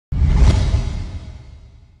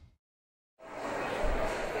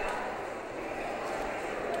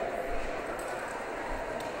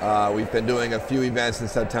We've been doing a few events in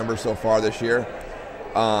September so far this year.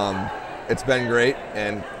 It's been great,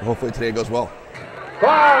 and hopefully today goes well.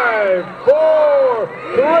 5, 4,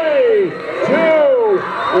 3, 2,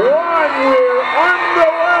 1. We're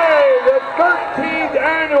underway. The 13th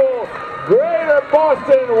annual Greater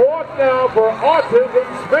Boston Walk Now for Autism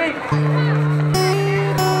Speaks.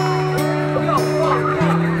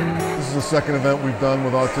 This is the second event we've done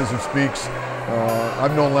with Autism Speaks.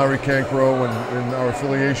 I've known Larry Cancro and our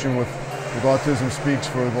affiliation with Autism Speaks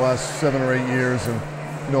for the last 7 or 8 years, and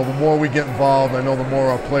you know, the more we get involved, I know the more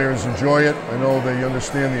our players enjoy it. I know they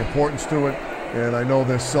understand the importance to it, and I know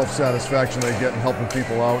there's self-satisfaction they get in helping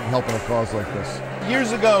people out and helping a cause like this.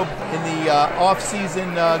 Years ago, in the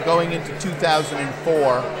off-season going into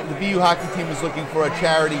 2004, the BU hockey team was looking for a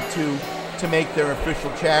charity to make their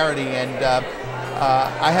official charity, and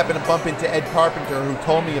I happened to bump into Ed Carpenter, who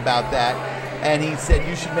told me about that, and he said,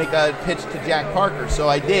 you should make a pitch to Jack Parker. So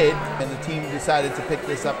I did, and the team decided to pick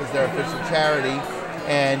this up as their official charity,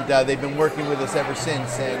 and they've been working with us ever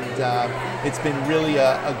since, and it's been really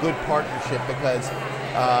a good partnership because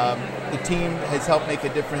the team has helped make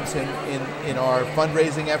a difference in our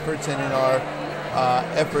fundraising efforts and in our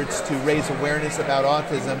efforts to raise awareness about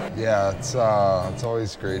autism. Yeah, it's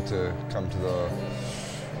always great to come to the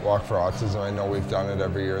Walk for Autism. I know we've done it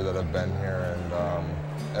every year that I've been here, and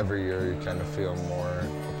every year you kind of feel more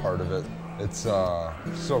a part of it. It's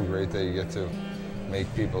so great that you get to make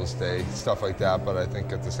people's day, stuff like that, but I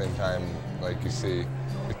think at the same time, like you see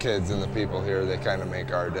the kids and the people here, they kind of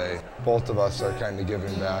make our day. Both of us are kind of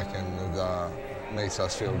giving back, and it makes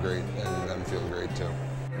us feel great and them feel great too.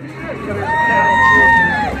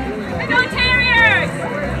 Go Terriers!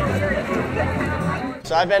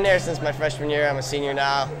 So I've been here since my freshman year. I'm a senior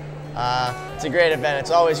now. It's a great event.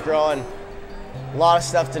 It's always growing. A lot of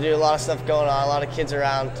stuff to do, a lot of stuff going on, a lot of kids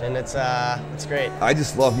around, and it's great. I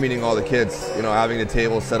just love meeting all the kids, you know, having the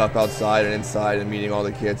tables set up outside and inside and meeting all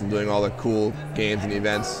the kids and doing all the cool games and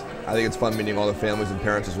events. I think it's fun meeting all the families and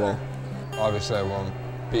parents as well. Obviously I won't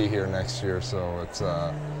be here next year, so it's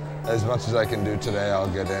as much as I can do today, I'll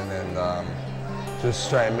get in and just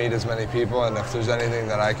try and meet as many people, and if there's anything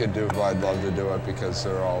that I could do, I'd love to do it because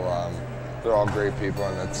they're all great people,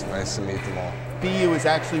 and it's nice to meet them all. BU is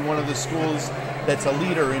actually one of the schools that's a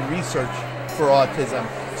leader in research for autism.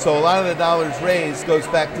 So a lot of the dollars raised goes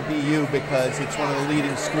back to BU because it's one of the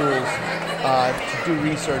leading schools to do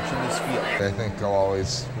research in this field. I think I'll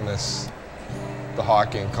always miss the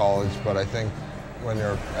hockey in college, but I think when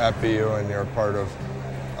you're at BU and you're a part of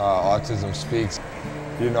Autism Speaks,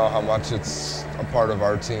 you know how much it's a part of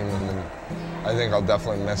our team, and I think I'll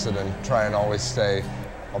definitely miss it and try and always stay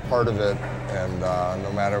a part of it, and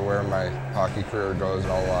no matter where my hockey career goes,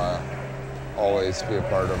 I'll always be a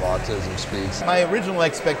part of Autism Speaks. My original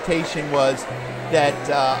expectation was that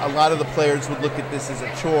a lot of the players would look at this as a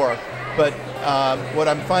chore, but what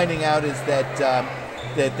I'm finding out is that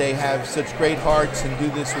they have such great hearts and do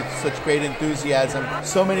this with such great enthusiasm.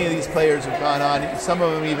 So many of these players have gone on, some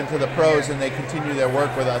of them even to the pros, and they continue their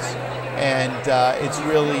work with us, and it's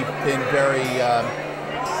really been very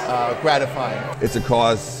gratifying. It's a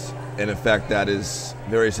cause and effect that is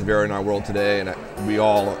very severe in our world today, and we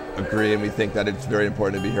all agree and we think that it's very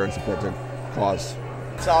important to be here and support the cause.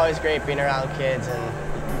 It's always great being around kids, and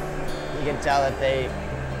you can tell that they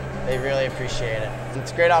really appreciate it.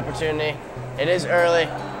 It's a great opportunity. It is early,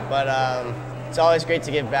 but it's always great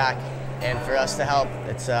to give back, and for us to help,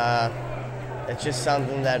 it's just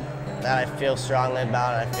something that I feel strongly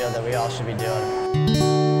about, and I feel that we all should be doing.